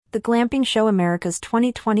The Glamping Show America's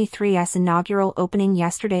 2023's inaugural opening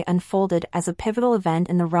yesterday unfolded as a pivotal event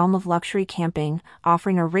in the realm of luxury camping,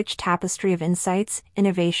 offering a rich tapestry of insights,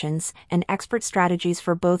 innovations, and expert strategies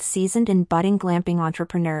for both seasoned and budding glamping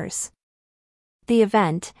entrepreneurs. The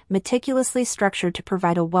event, meticulously structured to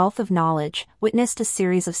provide a wealth of knowledge, witnessed a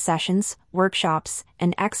series of sessions, workshops,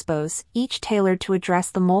 and expos, each tailored to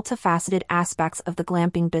address the multifaceted aspects of the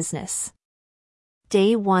glamping business.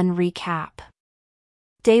 Day 1 Recap.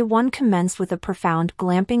 Day 1 commenced with a profound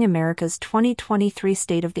Glamping America's 2023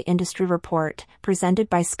 State of the Industry Report,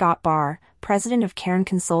 presented by Scott Barr, president of Cairn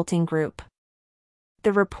Consulting Group.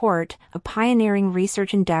 The report, a pioneering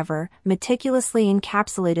research endeavor, meticulously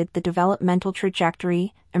encapsulated the developmental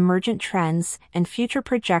trajectory, emergent trends, and future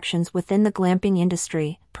projections within the glamping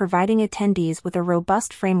industry, providing attendees with a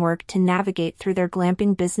robust framework to navigate through their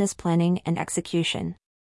glamping business planning and execution.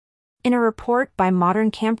 In a report by Modern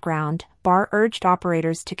Campground, Barr urged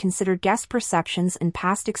operators to consider guest perceptions and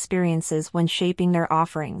past experiences when shaping their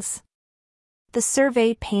offerings. The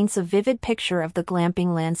survey paints a vivid picture of the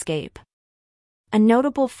glamping landscape. A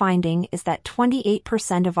notable finding is that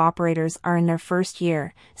 28% of operators are in their first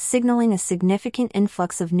year, signaling a significant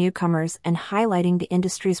influx of newcomers and highlighting the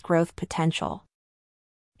industry's growth potential.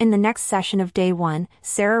 In the next session of Day 1,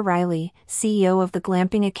 Sarah Riley, CEO of the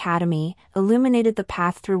Glamping Academy, illuminated the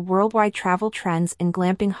path through worldwide travel trends in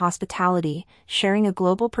glamping hospitality, sharing a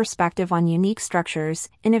global perspective on unique structures,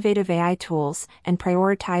 innovative AI tools, and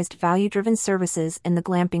prioritized value-driven services in the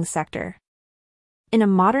glamping sector. In a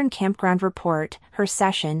Modern Campground report, her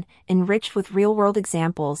session, enriched with real-world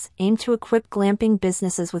examples, aimed to equip glamping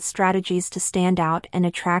businesses with strategies to stand out and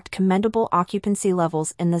attract commendable occupancy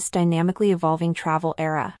levels in this dynamically evolving travel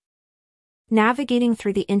era. Navigating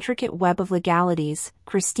through the intricate web of legalities,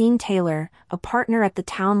 Christine Taylor, a partner at the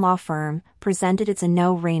Town law firm, presented It's a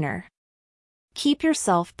No-brainer. Keep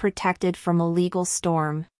yourself protected from a legal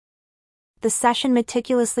storm. The session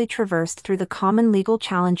meticulously traversed through the common legal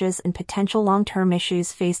challenges and potential long-term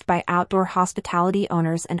issues faced by outdoor hospitality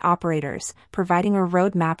owners and operators, providing a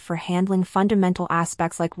roadmap for handling fundamental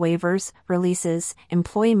aspects like waivers, releases,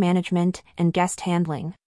 employee management, and guest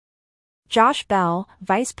handling. Josh Bell,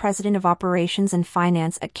 Vice President of Operations and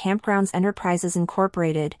Finance at Campgrounds Enterprises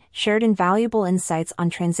Incorporated, shared invaluable insights on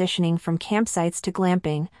transitioning from campsites to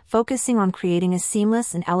glamping, focusing on creating a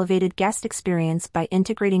seamless and elevated guest experience by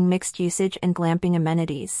integrating mixed usage and glamping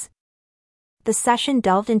amenities. The session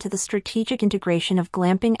delved into the strategic integration of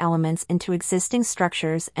glamping elements into existing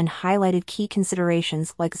structures and highlighted key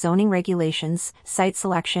considerations like zoning regulations, site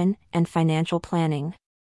selection, and financial planning.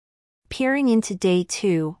 Peering into Day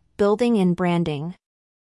 2, Building and Branding.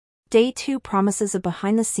 Day 2 promises a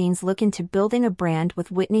behind-the-scenes look into building a brand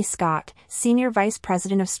with Whitney Scott, Senior Vice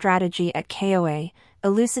President of Strategy at KOA,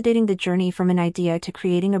 elucidating the journey from an idea to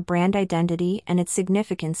creating a brand identity and its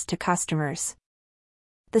significance to customers.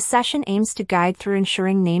 The session aims to guide through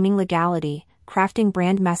ensuring naming legality, crafting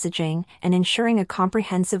brand messaging, and ensuring a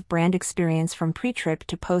comprehensive brand experience from pre-trip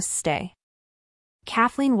to post-stay.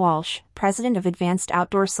 Kathleen Walsh, President of Advanced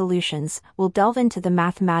Outdoor Solutions, will delve into the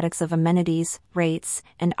mathematics of amenities, rates,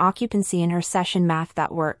 and occupancy in her session Math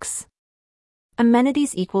That Works.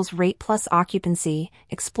 Amenities equals rate plus occupancy,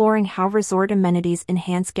 exploring how resort amenities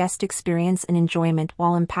enhance guest experience and enjoyment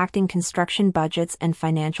while impacting construction budgets and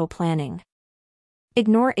financial planning.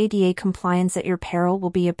 Ignore ADA Compliance at Your Peril will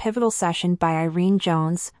be a pivotal session by Irene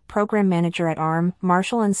Jones, Program Manager at ARM,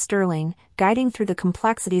 Marshall & Sterling, guiding through the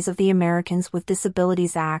complexities of the Americans with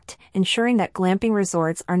Disabilities Act, ensuring that glamping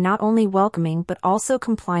resorts are not only welcoming but also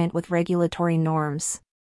compliant with regulatory norms.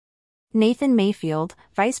 Nathan Mayfield,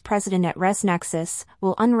 Vice President at ResNexus,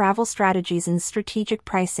 will unravel strategies in strategic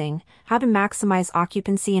pricing, how to maximize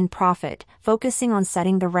occupancy and profit, focusing on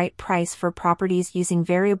setting the right price for properties using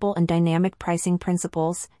variable and dynamic pricing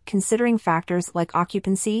principles, considering factors like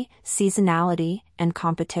occupancy, seasonality, and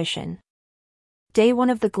competition. Day 1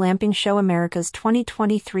 of the Glamping Show America's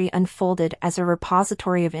 2023 unfolded as a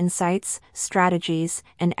repository of insights, strategies,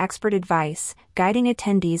 and expert advice, guiding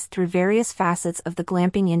attendees through various facets of the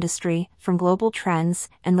glamping industry, from global trends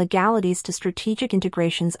and legalities to strategic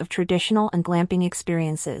integrations of traditional and glamping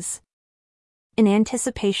experiences. In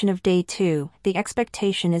anticipation of Day 2, the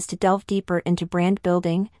expectation is to delve deeper into brand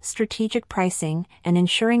building, strategic pricing, and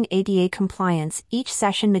ensuring ADA compliance, each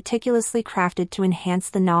session meticulously crafted to enhance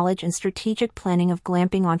the knowledge and strategic planning of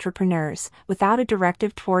glamping entrepreneurs, without a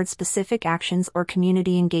directive toward specific actions or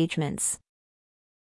community engagements.